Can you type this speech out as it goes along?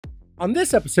On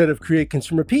this episode of Create,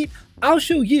 Consume, Repeat, I'll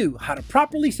show you how to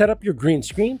properly set up your green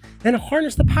screen and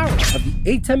harness the power of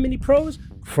the ATEM Mini Pro's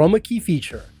Chroma Key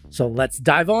feature. So let's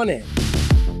dive on in.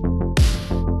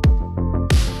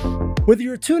 Whether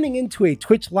you're tuning into a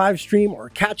Twitch live stream or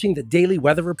catching the daily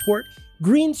weather report,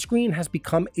 green screen has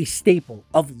become a staple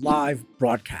of live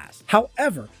broadcasts.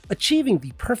 However, achieving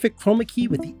the perfect chroma key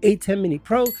with the ATEM Mini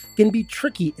Pro can be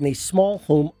tricky in a small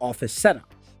home office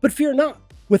setup. But fear not,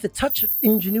 with a touch of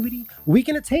ingenuity, we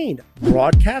can attain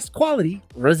broadcast quality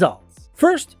results.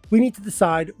 First, we need to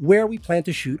decide where we plan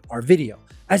to shoot our video,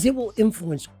 as it will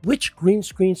influence which green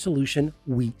screen solution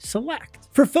we select.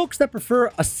 For folks that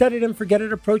prefer a set it and forget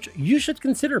it approach, you should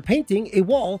consider painting a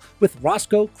wall with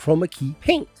Roscoe Chroma Key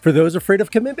paint. For those afraid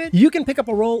of commitment, you can pick up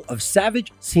a roll of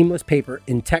Savage Seamless Paper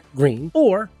in Tech Green,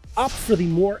 or opt for the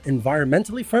more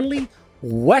environmentally friendly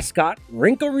Westcott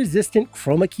wrinkle-resistant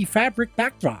Chroma Key fabric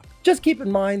backdrop. Just keep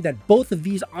in mind that both of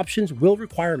these options will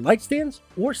require light stands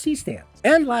or C-stands.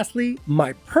 And lastly,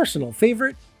 my personal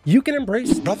favorite, you can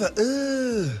embrace... Brother,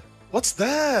 what's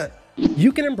that?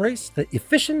 You can embrace the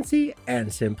efficiency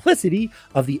and simplicity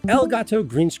of the Elgato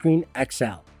Green Screen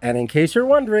XL. And in case you're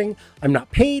wondering, I'm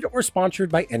not paid or sponsored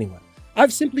by anyone.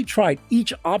 I've simply tried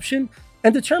each option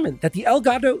and determined that the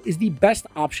Elgato is the best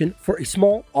option for a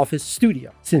small office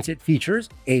studio, since it features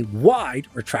a wide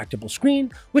retractable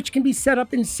screen, which can be set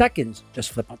up in seconds.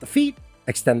 Just flip out the feet,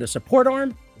 extend the support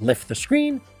arm, lift the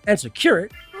screen, and secure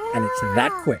it, and it's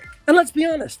that quick. And let's be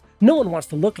honest, no one wants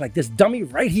to look like this dummy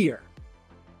right here.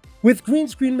 With green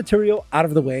screen material out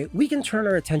of the way, we can turn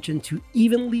our attention to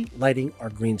evenly lighting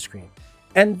our green screen.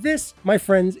 And this, my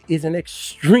friends, is an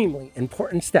extremely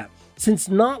important step, since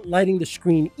not lighting the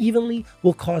screen evenly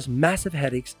will cause massive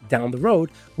headaches down the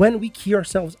road when we key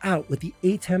ourselves out with the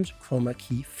ATEM's Chroma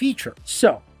Key feature.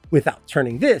 So, without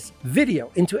turning this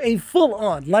video into a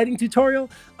full-on lighting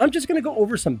tutorial, I'm just going to go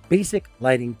over some basic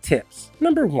lighting tips.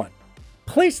 Number 1.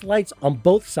 Place lights on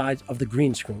both sides of the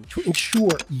green screen to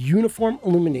ensure uniform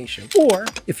illumination. Or,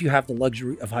 if you have the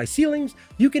luxury of high ceilings,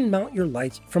 you can mount your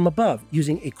lights from above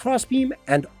using a crossbeam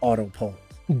and auto pole.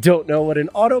 Don't know what an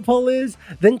auto pole is?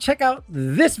 Then check out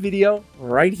this video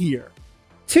right here.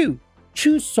 2.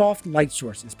 Choose soft light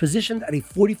sources positioned at a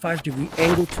 45-degree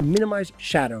angle to minimize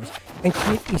shadows and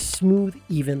create a smooth,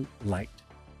 even light.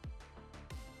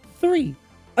 3.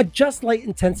 Adjust light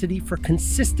intensity for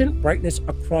consistent brightness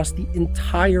across the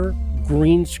entire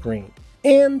green screen.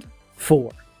 And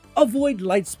 4. Avoid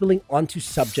light spilling onto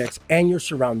subjects and your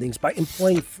surroundings by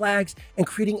employing flags and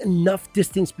creating enough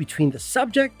distance between the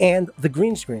subject and the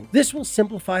green screen. This will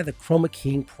simplify the chroma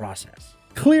keying process.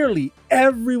 Clearly,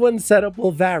 everyone's setup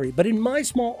will vary, but in my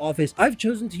small office, I've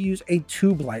chosen to use a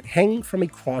tube light hanging from a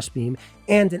crossbeam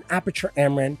and an Aperture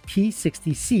Amran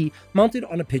P60C mounted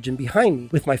on a pigeon behind me,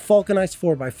 with my vulcanized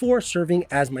 4x4 serving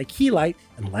as my key light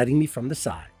and lighting me from the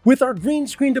side. With our green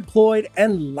screen deployed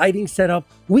and lighting set up,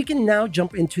 we can now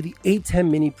jump into the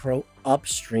ATEM Mini Pro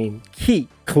upstream key.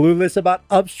 Clueless about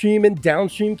upstream and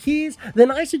downstream keys?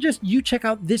 Then I suggest you check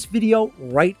out this video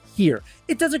right here.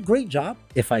 It does a great job,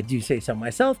 if I do say so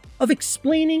myself, of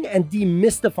explaining and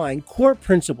demystifying core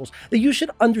principles that you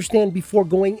should understand before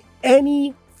going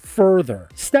any further.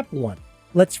 Step 1.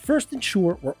 Let's first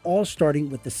ensure we're all starting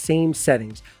with the same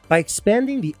settings by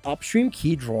expanding the upstream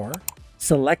key drawer,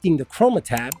 selecting the Chroma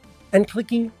tab, and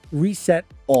clicking Reset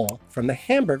All from the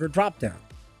hamburger dropdown.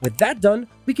 With that done,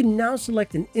 we can now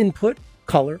select an input,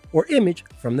 color, or image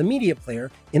from the media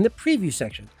player in the preview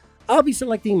section. I'll be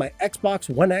selecting my Xbox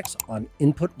One X on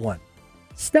input 1.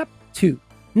 Step 2.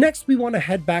 Next, we want to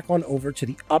head back on over to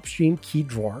the upstream key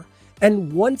drawer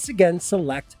and once again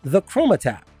select the Chroma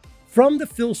tab. From the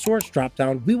fill source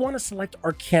dropdown, we want to select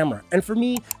our camera, and for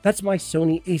me, that's my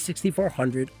Sony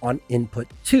a6400 on input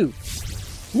 2.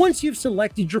 Once you've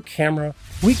selected your camera,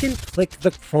 we can click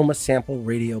the Chroma Sample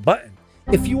Radio button.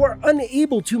 If you are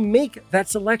unable to make that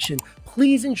selection,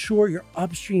 please ensure your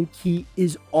upstream key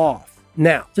is off.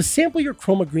 Now, to sample your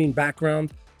chroma green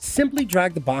background, simply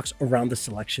drag the box around the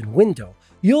selection window.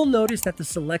 You'll notice that the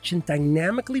selection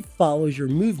dynamically follows your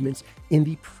movements in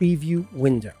the preview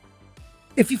window.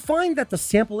 If you find that the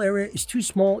sample area is too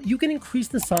small, you can increase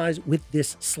the size with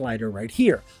this slider right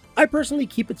here. I personally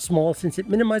keep it small since it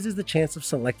minimizes the chance of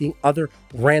selecting other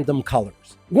random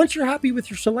colors. Once you're happy with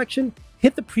your selection,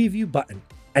 hit the preview button.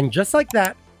 And just like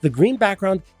that, the green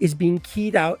background is being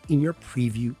keyed out in your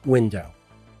preview window.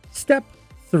 Step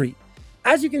 3.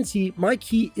 As you can see, my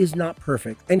key is not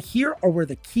perfect, and here are where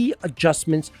the key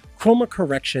adjustments, chroma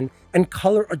correction, and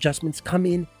color adjustments come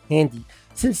in handy,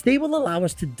 since they will allow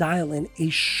us to dial in a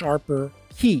sharper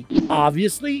key.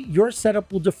 Obviously, your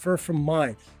setup will differ from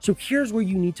mine, so here's where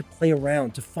you need to play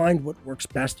around to find what works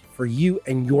best for you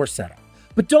and your setup.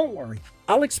 But don't worry,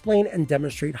 I'll explain and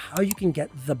demonstrate how you can get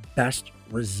the best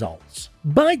results.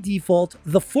 By default,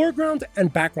 the foreground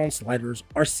and background sliders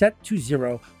are set to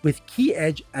 0 with key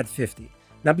edge at 50.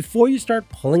 Now, before you start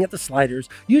pulling at the sliders,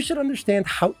 you should understand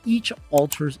how each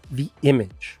alters the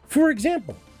image. For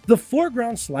example, the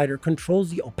foreground slider controls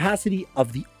the opacity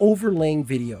of the overlaying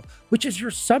video, which is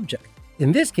your subject.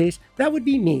 In this case, that would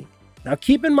be me. Now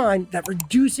keep in mind that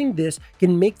reducing this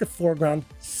can make the foreground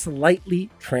slightly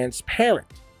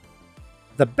transparent.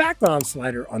 The background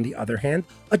slider, on the other hand,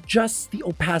 adjusts the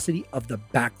opacity of the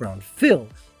background fill.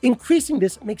 Increasing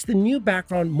this makes the new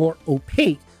background more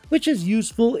opaque, which is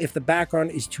useful if the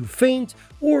background is too faint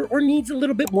or needs a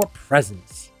little bit more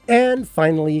presence. And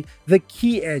finally, the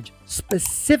key edge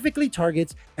specifically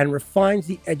targets and refines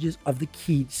the edges of the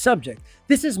keyed subject.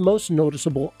 This is most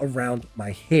noticeable around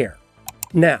my hair.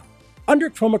 Now, under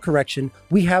chroma correction,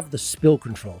 we have the spill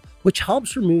control, which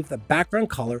helps remove the background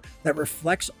color that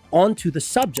reflects onto the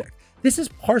subject. This is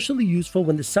partially useful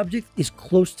when the subject is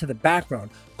close to the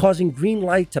background, causing green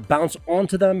light to bounce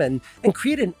onto them and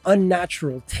create an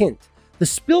unnatural tint. The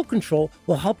spill control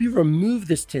will help you remove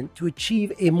this tint to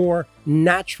achieve a more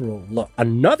natural look.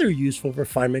 Another useful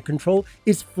refinement control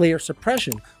is flare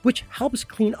suppression, which helps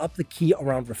clean up the key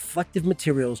around reflective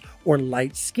materials or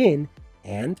light skin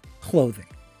and clothing.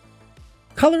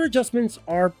 Color adjustments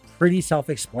are pretty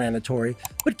self-explanatory,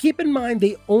 but keep in mind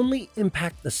they only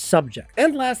impact the subject.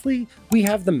 And lastly, we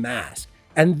have the mask,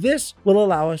 and this will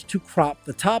allow us to crop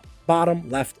the top, bottom,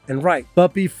 left, and right.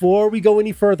 But before we go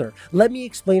any further, let me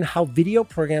explain how video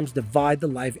programs divide the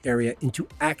live area into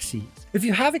axes. If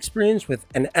you have experience with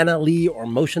an NLE or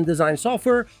motion design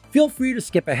software, feel free to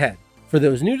skip ahead. For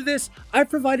those new to this, I've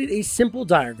provided a simple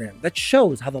diagram that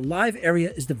shows how the live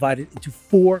area is divided into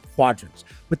 4 quadrants,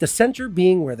 with the center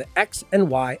being where the X and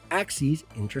Y axes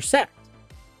intersect.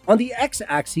 On the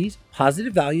X-axis,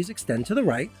 positive values extend to the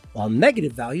right, while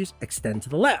negative values extend to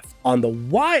the left. On the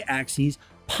Y-axis,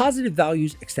 positive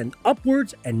values extend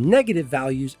upwards and negative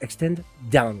values extend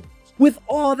downwards. With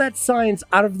all that science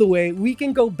out of the way, we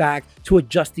can go back to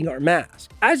adjusting our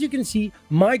mask. As you can see,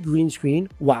 my green screen,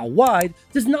 while wide,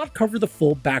 does not cover the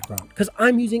full background because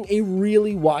I'm using a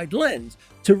really wide lens.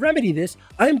 To remedy this,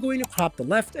 I'm going to crop the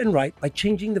left and right by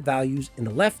changing the values in the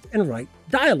left and right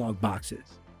dialog boxes.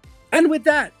 And with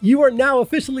that, you are now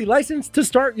officially licensed to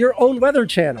start your own weather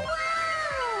channel.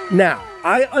 Now,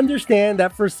 I understand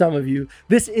that for some of you,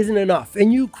 this isn't enough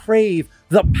and you crave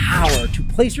the power to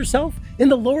place yourself in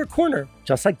the lower corner,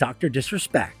 just like Dr.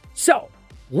 Disrespect. So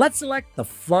let's select the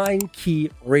flying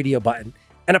key radio button.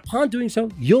 And upon doing so,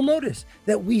 you'll notice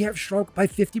that we have shrunk by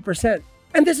 50%.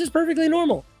 And this is perfectly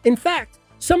normal. In fact,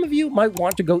 some of you might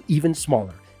want to go even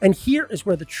smaller. And here is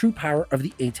where the true power of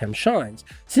the ATEM shines,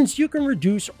 since you can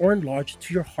reduce or enlarge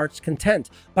to your heart's content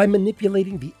by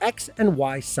manipulating the X and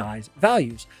Y size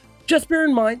values. Just bear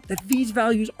in mind that these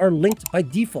values are linked by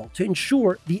default to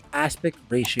ensure the aspect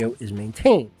ratio is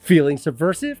maintained. Feeling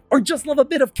subversive or just love a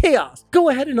bit of chaos? Go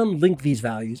ahead and unlink these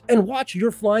values and watch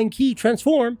your flying key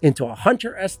transform into a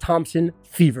Hunter S. Thompson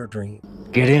fever dream.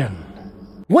 Get in.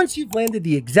 Once you've landed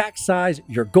the exact size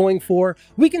you're going for,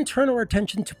 we can turn our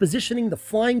attention to positioning the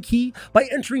flying key by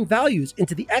entering values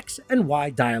into the X and Y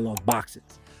dialog boxes.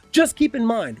 Just keep in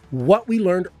mind what we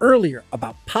learned earlier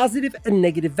about positive and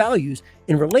negative values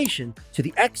in relation to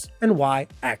the X and Y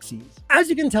axes. As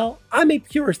you can tell, I'm a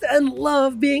purist and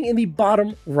love being in the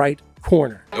bottom right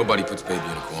corner. Nobody puts baby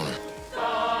in a corner.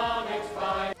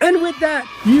 And with that,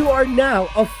 you are now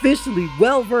officially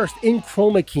well-versed in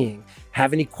chroma keying.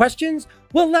 Have any questions?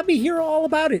 Well, let me hear all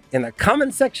about it in the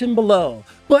comment section below.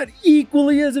 But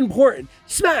equally as important,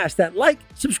 smash that like,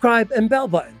 subscribe, and bell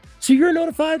button so you're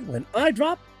notified when I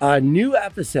drop a new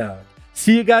episode.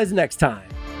 See you guys next time.